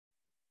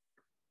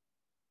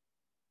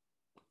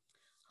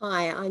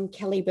Hi, I'm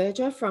Kelly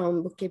Berger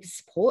from Bookkeeper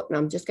Support, and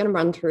I'm just going to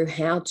run through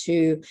how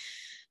to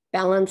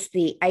balance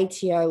the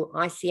ATO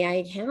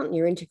ICA account,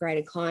 your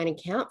integrated client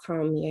account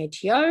from the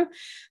ATO,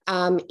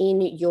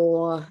 in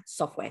your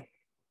software.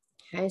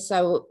 Okay,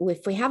 so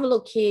if we have a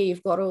look here,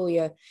 you've got all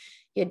your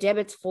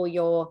debits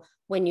for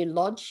when you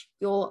lodge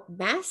your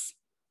MAS.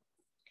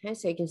 Okay,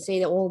 so you can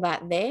see all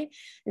that there.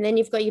 And then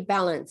you've got your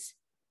balance.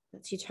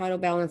 That's your total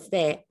balance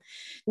there.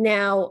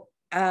 Now,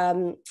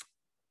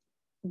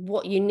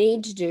 what you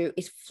need to do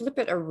is flip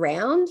it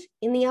around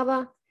in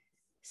the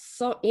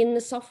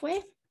software.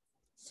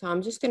 So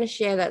I'm just going to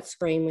share that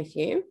screen with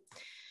you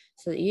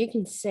so that you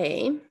can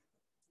see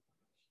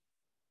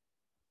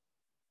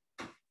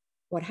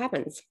what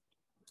happens.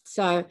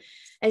 So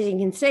as you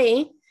can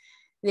see,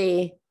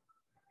 the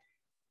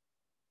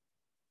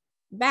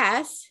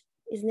BAS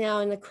is now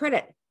in the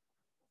credit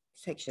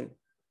section,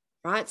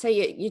 right? So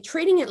you're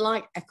treating it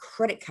like a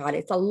credit card.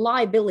 It's a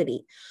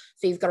liability.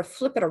 So you've got to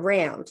flip it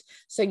around.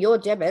 So your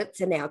debits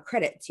are now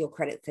credits. Your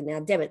credits are now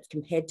debits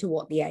compared to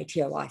what the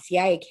ATO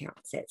ICA account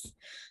says.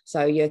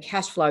 So your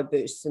cash flow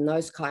boosts and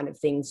those kind of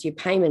things, your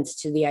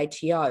payments to the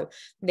ATO,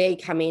 they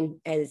come in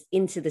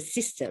into the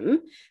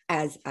system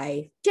as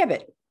a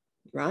debit,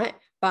 right?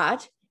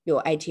 But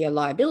your ATO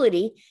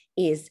liability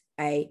is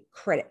a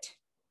credit,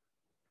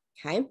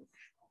 okay?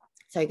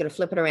 So you're going to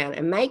flip it around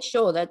and make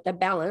sure that the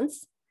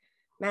balance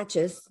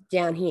matches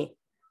down here.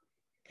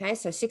 Okay,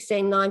 so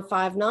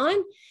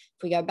 16,959.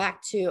 If we go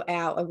back to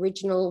our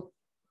original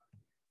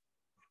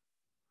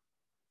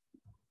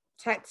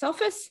tax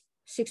office,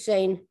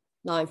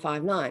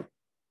 16,959.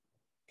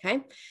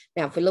 Okay,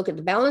 now if we look at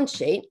the balance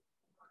sheet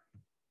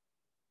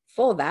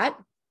for that,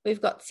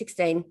 we've got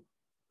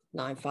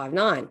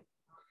 16,959,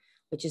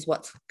 which is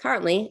what's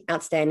currently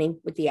outstanding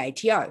with the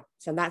ATO.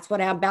 So that's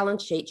what our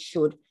balance sheet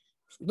should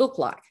look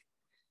like.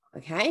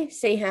 Okay,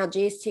 see how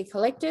GST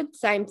collected?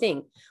 Same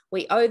thing.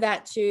 We owe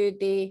that to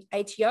the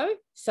ATO,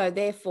 so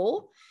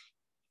therefore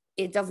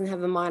it doesn't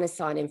have a minus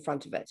sign in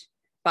front of it.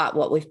 But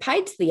what we've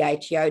paid to the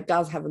ATO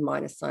does have a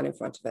minus sign in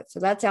front of it. So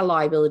that's our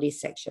liability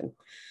section.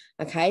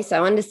 Okay,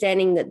 so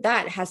understanding that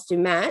that has to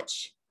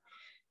match,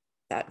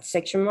 that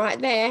section right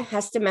there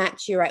has to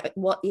match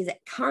what is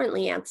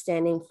currently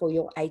outstanding for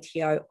your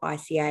ATO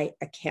ICA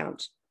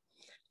account.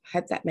 I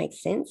hope that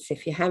makes sense.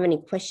 If you have any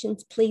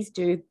questions, please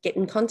do get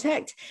in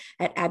contact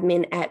at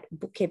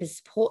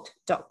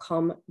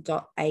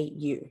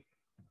admin@bookkeepersupport.com.au.